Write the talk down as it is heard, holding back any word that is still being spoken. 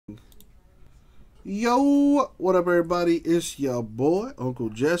Yo, what up, everybody? It's your boy, Uncle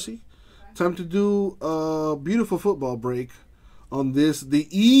Jesse. Time to do a beautiful football break on this, the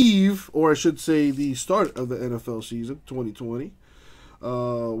eve, or I should say, the start of the NFL season 2020.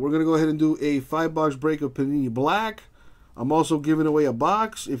 We're going to go ahead and do a 5-box break of Panini Black. I'm also giving away a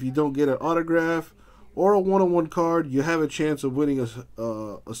box. If you don't get an autograph or a one-on-one card, you have a chance of winning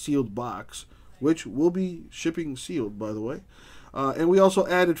a sealed box, which will be shipping sealed, by the way. And we also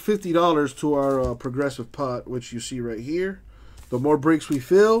added $50 to our progressive pot, which you see right here. The more breaks we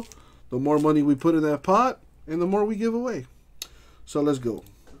fill, the more money we put in that pot, and the more we give away. So let's go.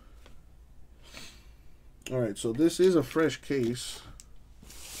 All right, so this is a fresh case.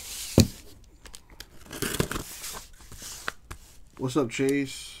 What's up,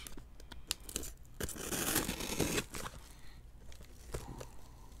 Chase?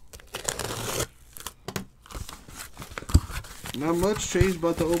 Not much. Chase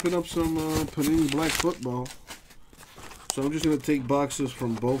about to open up some Panini Black football. So I'm just going to take boxes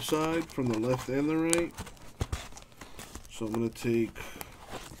from both sides, from the left and the right. So I'm going to take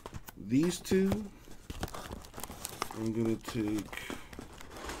these two. I'm going to take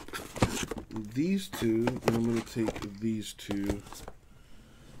these two. And I'm going to take these two.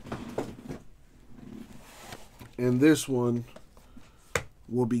 And this one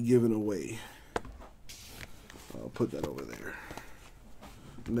will be given away. I'll put that over there.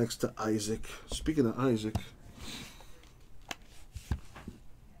 Next to Isaac. Speaking of Isaac.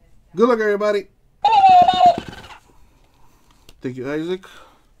 Good luck, everybody. Thank you, Isaac.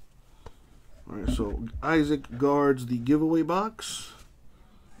 Alright, so Isaac guards the giveaway box.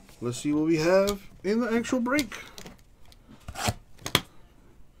 Let's see what we have in the actual break.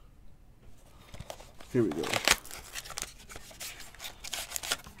 Here we go.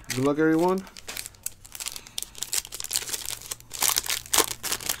 Good luck, everyone.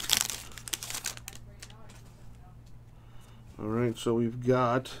 Alright, so we've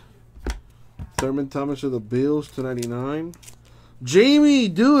got Thurman Thomas of the Bills to 99. Jamie,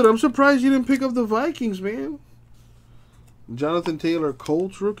 dude, I'm surprised you didn't pick up the Vikings, man. Jonathan Taylor,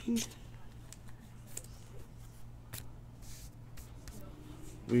 Colts rookie.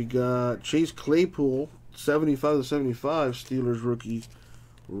 We got Chase Claypool, 75/75, Steelers rookie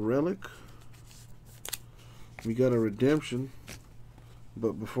relic. We got a redemption.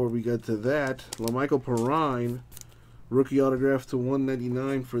 But before we get to that, LaMichael Perrine, rookie autograph to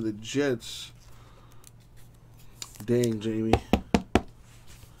 199 for the Jets. Dang, Jamie.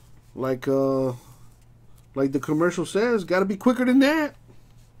 Like the commercial says, got to be quicker than that.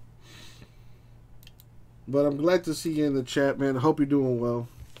 But I'm glad to see you in the chat, man. I hope you're doing well.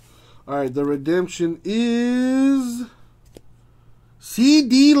 All right, the redemption is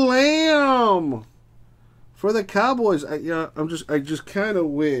CD Lamb for the Cowboys. I just kind of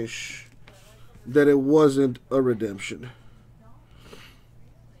wish that it wasn't a redemption.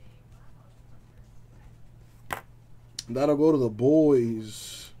 That'll go to the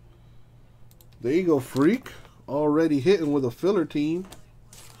boys. There you go, Freak. Already hitting with a filler team.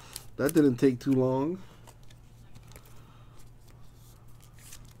 That didn't take too long.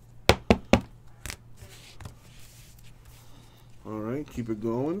 All right, keep it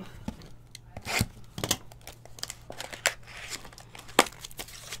going.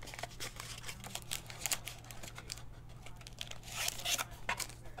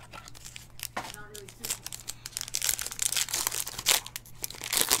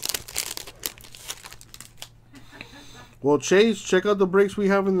 Well, Chase, check out the breaks we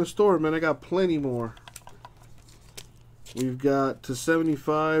have in the store, man. I got plenty more. We've got to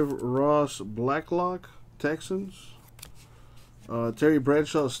 75 Ross Blacklock, Texans. Terry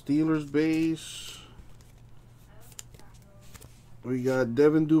Bradshaw, Steelers base. We got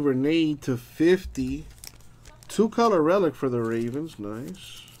Devin Duvernay to 50. 2-color relic for the Ravens.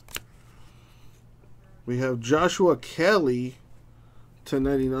 Nice. We have Joshua Kelly to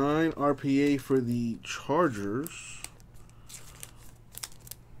 99. RPA for the Chargers.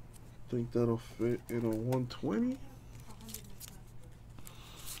 I think that'll fit in a 120.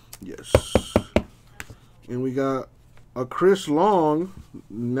 Yes. And we got a Chris Long.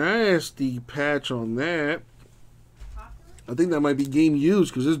 Nasty patch on that. I think that might be game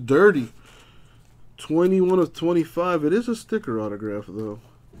used because it's dirty. 21/25. It is a sticker autograph, though,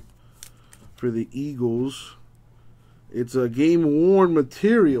 for the Eagles. It's a game-worn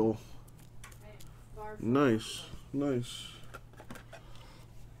material. Nice. Nice.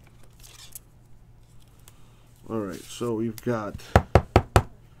 All right, so we've got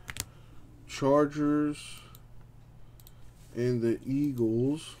Chargers and the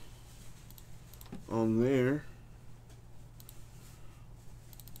Eagles on there.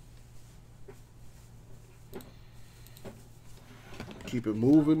 Keep it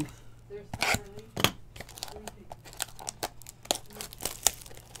moving.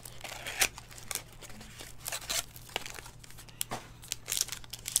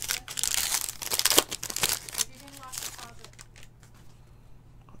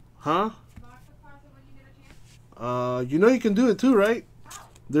 Huh? You know you can do it too, right?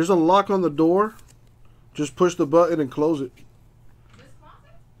 There's a lock on the door. Just push the button and close it.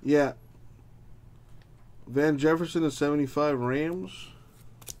 Yeah. Van Jefferson and 75 Rams.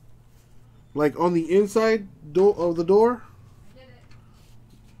 Like on the inside of the door.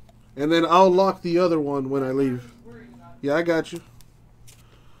 And then I'll lock the other one when I leave. Yeah, I got you.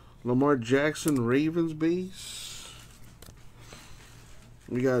 Lamar Jackson, Ravens base.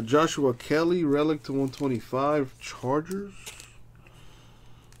 We got Joshua Kelly, relic to 125, Chargers.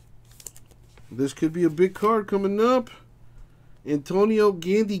 This could be a big card coming up. Antonio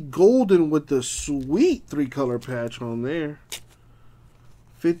Gandy Golden with the sweet 3-color patch on there.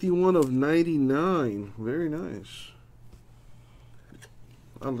 51 of 99. Very nice.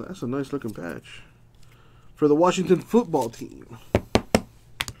 Oh, that's a nice looking patch. For the Washington football team.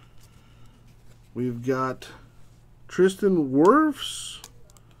 We've got Tristan Wirfs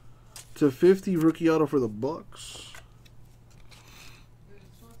to 50 rookie auto for the Bucks.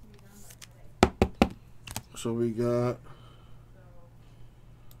 So we got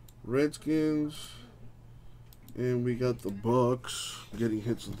Redskins and we got the Bucks getting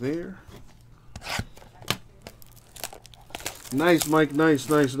hits there. Nice, Mike. Nice,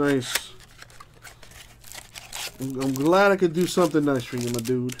 nice, nice. I'm glad I could do something nice for you, my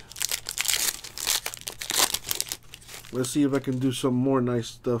dude. Let's see if I can do some more nice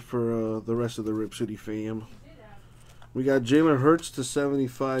stuff for the rest of the Rip City fam. We got Jalen Hurts to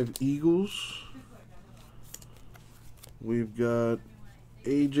 75 Eagles. We've got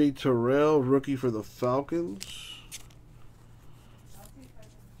AJ Terrell, rookie for the Falcons.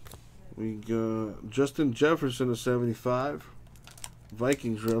 We got Justin Jefferson to 75.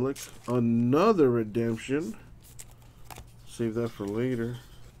 Vikings relic. Another redemption. Save that for later.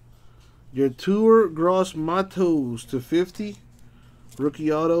 Yetur Gross Matos to 50.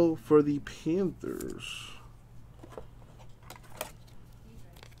 Rookie auto for the Panthers.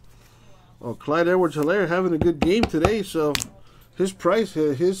 Oh, Clyde Edwards-Helaire having a good game today, so his price,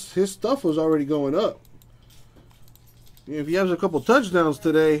 his stuff was already going up. If he has a couple touchdowns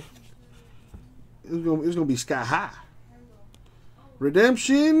today, it's gonna be sky high.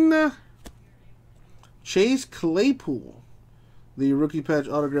 Redemption. Chase Claypool, the rookie patch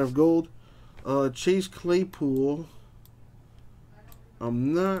autograph gold. Chase Claypool,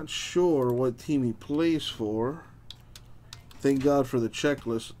 I'm not sure what team he plays for. Thank God for the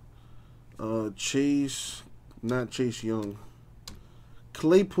checklist. Chase, not Chase Young.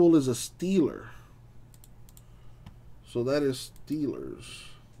 Claypool is a Steeler. So that is Steelers.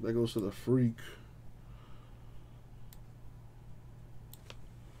 That goes to the freak.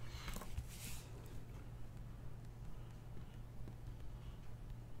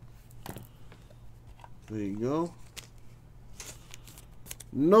 There you go.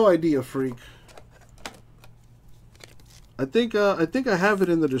 No idea, freak. I think I have it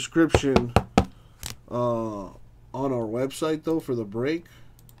in the description on our website though for the break.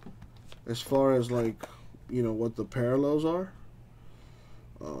 As far as like, you know, what the parallels are.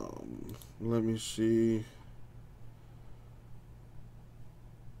 Let me see.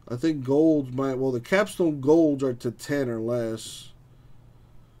 I think golds might, well, the capstone golds are to 10 or less.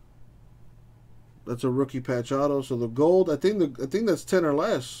 That's a rookie patch auto. So the gold, I think that's 10 or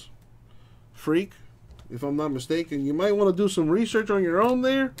less. Freak, if I'm not mistaken. You might want to do some research on your own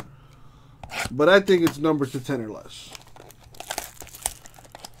there. But I think it's numbered to 10 or less.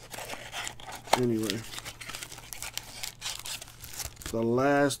 Anyway. The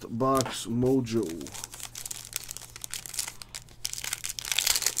last box mojo.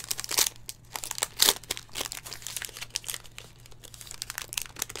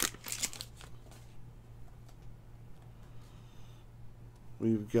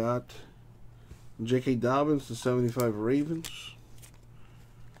 We've got J.K. Dobbins to 75 Ravens.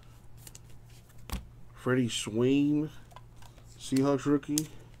 Freddie Swain, Seahawks rookie.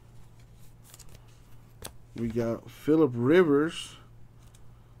 We got Phillip Rivers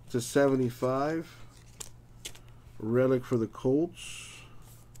to 75. Relic for the Colts.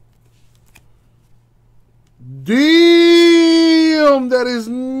 Damn, that is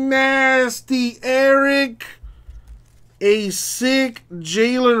nasty, Eric. A sick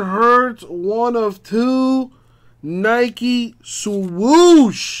Jalen Hurts, 1 of 2. Nike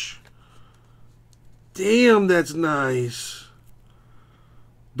swoosh. Damn, that's nice.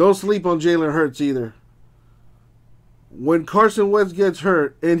 Don't sleep on Jalen Hurts either. when Carson Wentz gets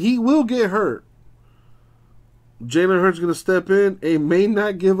hurt, and he will get hurt, Jalen Hurts going to step in and may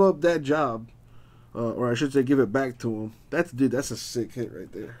not give up that job. Or I should say give it back to him. That's a sick hit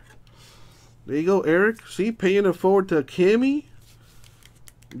right there. There you go, Eric. See, paying it forward to Kimmy.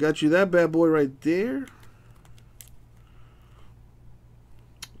 Got you that bad boy right there.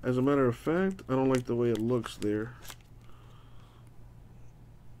 As a matter of fact, I don't like the way it looks there.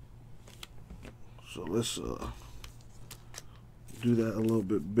 So let's do that a little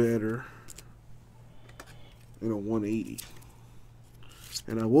bit better. In a 180.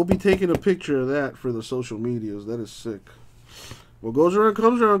 And I will be taking a picture of that for the social medias. That is sick. What goes around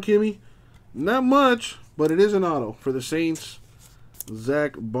comes around, Kimmy. Not much, but it is an auto for the Saints.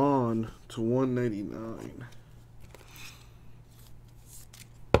 Zach Bond to 199.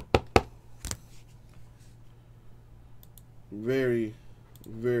 Very,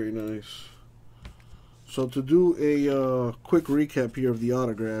 very nice. So to do a quick recap here of the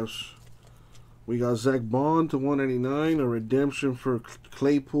autographs, we got Zach Bond to 199, a redemption for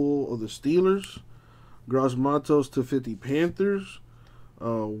Claypool of the Steelers. Gross Matos to 50 Panthers.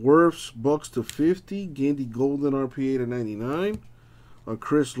 Wirfs Bucks to 50. Gandy Golden RPA to 99.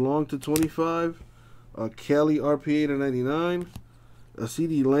 Chris Long to 25. Kelly RPA to 99. A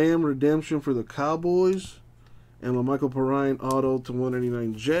CD Lamb redemption for the Cowboys. And LaMichael Perrine auto to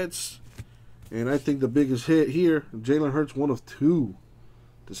 199 Jets. And I think the biggest hit here, Jalen Hurts 1 of 2.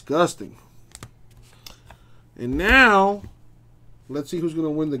 Disgusting. And now, let's see who's going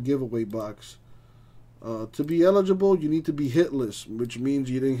to win the giveaway box. To be eligible, you need to be hitless, which means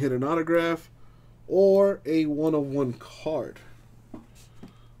you didn't hit an autograph or a 1-of-1 card.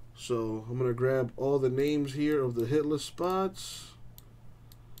 So I'm going to grab all the names here of the hitless spots.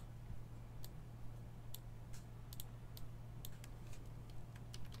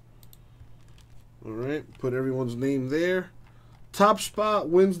 All right, put everyone's name there. Top spot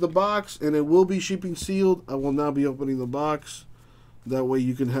wins the box, and it will be shipping sealed. I will not be opening the box. That way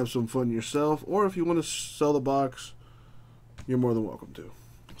you can have some fun yourself. Or if you want to sell the box, you're more than welcome to.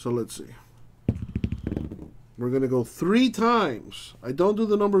 So let's see. We're going to go 3 times. I don't do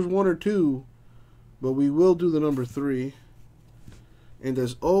the numbers 1 or 2, but we will do the number 3. And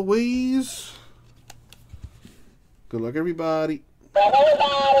as always, good luck, everybody.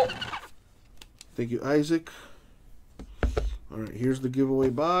 Thank you, Isaac. All right, here's the giveaway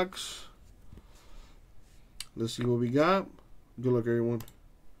box. Let's see what we got. Good luck, everyone.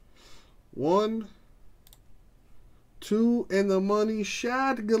 1, 2, and the money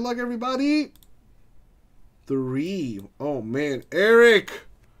shot. Good luck, everybody. 3. Oh, man. Eric,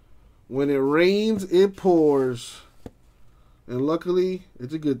 when it rains, it pours. And luckily,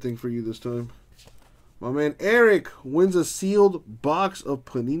 it's a good thing for you this time. My man Eric wins a sealed box of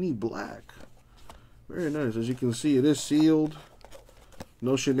Panini Black. Very nice. As you can see, it is sealed.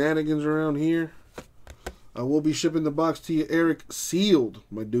 No shenanigans around here. I will be shipping the box to you, Eric, sealed,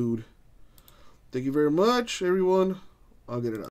 my dude. Thank you very much, everyone. I'll get it out.